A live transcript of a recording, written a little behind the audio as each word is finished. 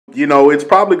You know, it's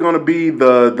probably going to be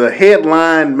the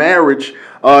headline marriage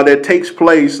that takes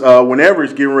place whenever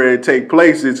it's getting ready to take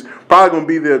place. It's probably going to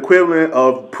be the equivalent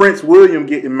of Prince William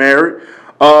getting married.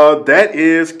 That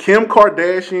is Kim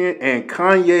Kardashian and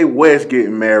Kanye West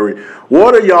getting married.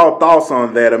 What are y'all thoughts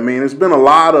on that? I mean, it's been a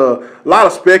lot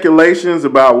of speculations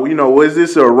about, you know, is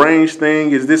this an arranged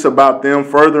thing? Is this about them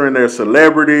furthering their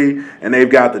celebrity and they've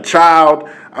got the child?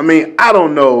 I mean, I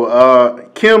don't know.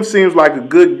 Kim seems like a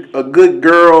good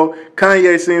girl.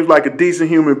 Kanye seems like a decent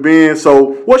human being.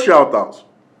 So, what's y'all thoughts?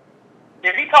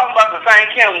 If you talking about the same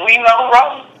Kim we know,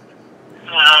 Robert?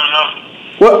 I don't know.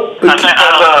 Well, the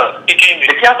Kim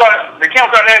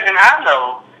Kardashian I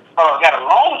know got a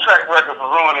long track record for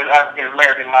ruining African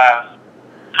American lives.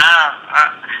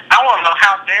 I want to know,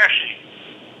 how dare she?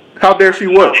 How dare she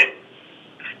what?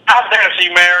 How dare she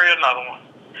marry another one?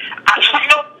 You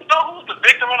know who's the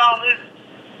victim in all this?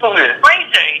 Who is? Ray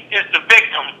J is the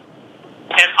victim.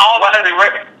 And all why is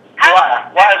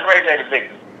Ray J the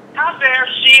victim? How dare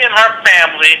she and her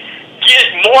family get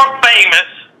more famous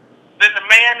than the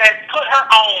man that put her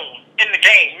on in the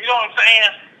game? You know what I'm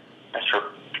saying? That's true.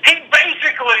 He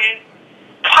basically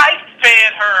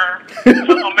pipe-fed her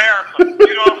to America.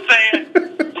 You know what I'm saying?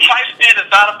 Pipe-fed is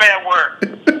not a bad word.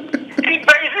 He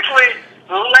basically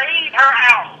laid her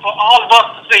out for all of us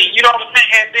to see. You know what I'm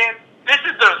saying? And then this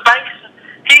is the thanks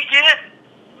he gets.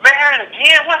 Marrying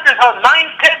again. What's this, her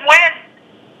 9th, 10th wedding?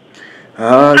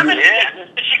 How many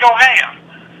kids is she gonna have?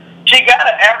 She got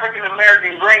an African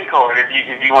American green card. If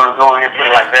you want to go in and put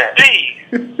it like that.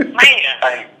 Man,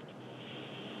 like,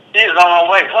 she is on her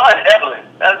way. Oh, that's Evelyn.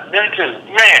 That's them too.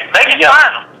 Man, they can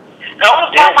find them. The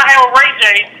only problem I have with Ray J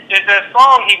is that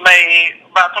song he made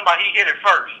about somebody he hit it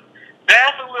first.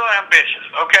 That's a little ambitious,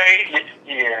 okay?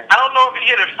 Yeah. I don't know if he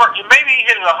hit it first. Maybe he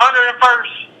hit it 100 at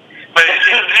first, but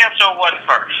his damn show wasn't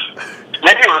first.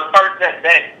 Maybe it was first that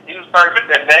day. He was first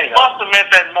that day. Must have meant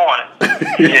that morning.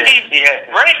 Ray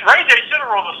J should have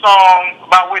wrote a song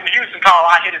about Whitney Houston called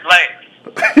 "I Hit It Last."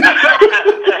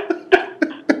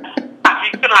 He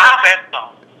could have wrote that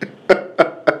song.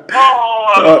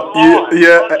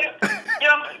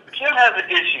 Kim has an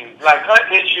issue. Like, her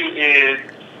issue is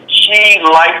she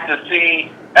likes to see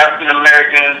African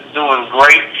Americans doing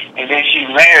great, and then she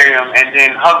marry them, and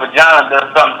then her vagina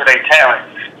does something to their talent.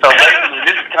 So basically,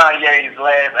 this is Kanye's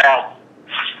last album.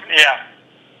 Yeah.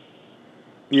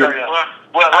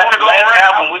 Well, that's the last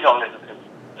album we're going to listen to.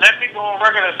 Let me go on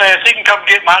record and say she can come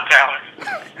get my talent.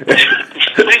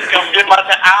 She can come get my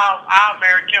talent. I'll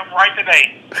marry Kim right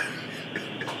today.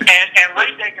 And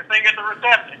Ray J can sing at the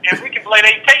reception. And we can play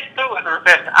their tapes too at the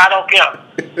reception. I don't care.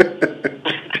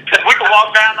 We can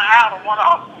walk down the aisle to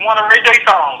one of Ray J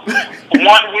songs.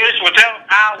 One wish will tell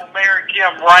I will marry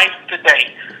Kim right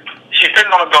today. She's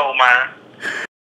sitting on a gold mine.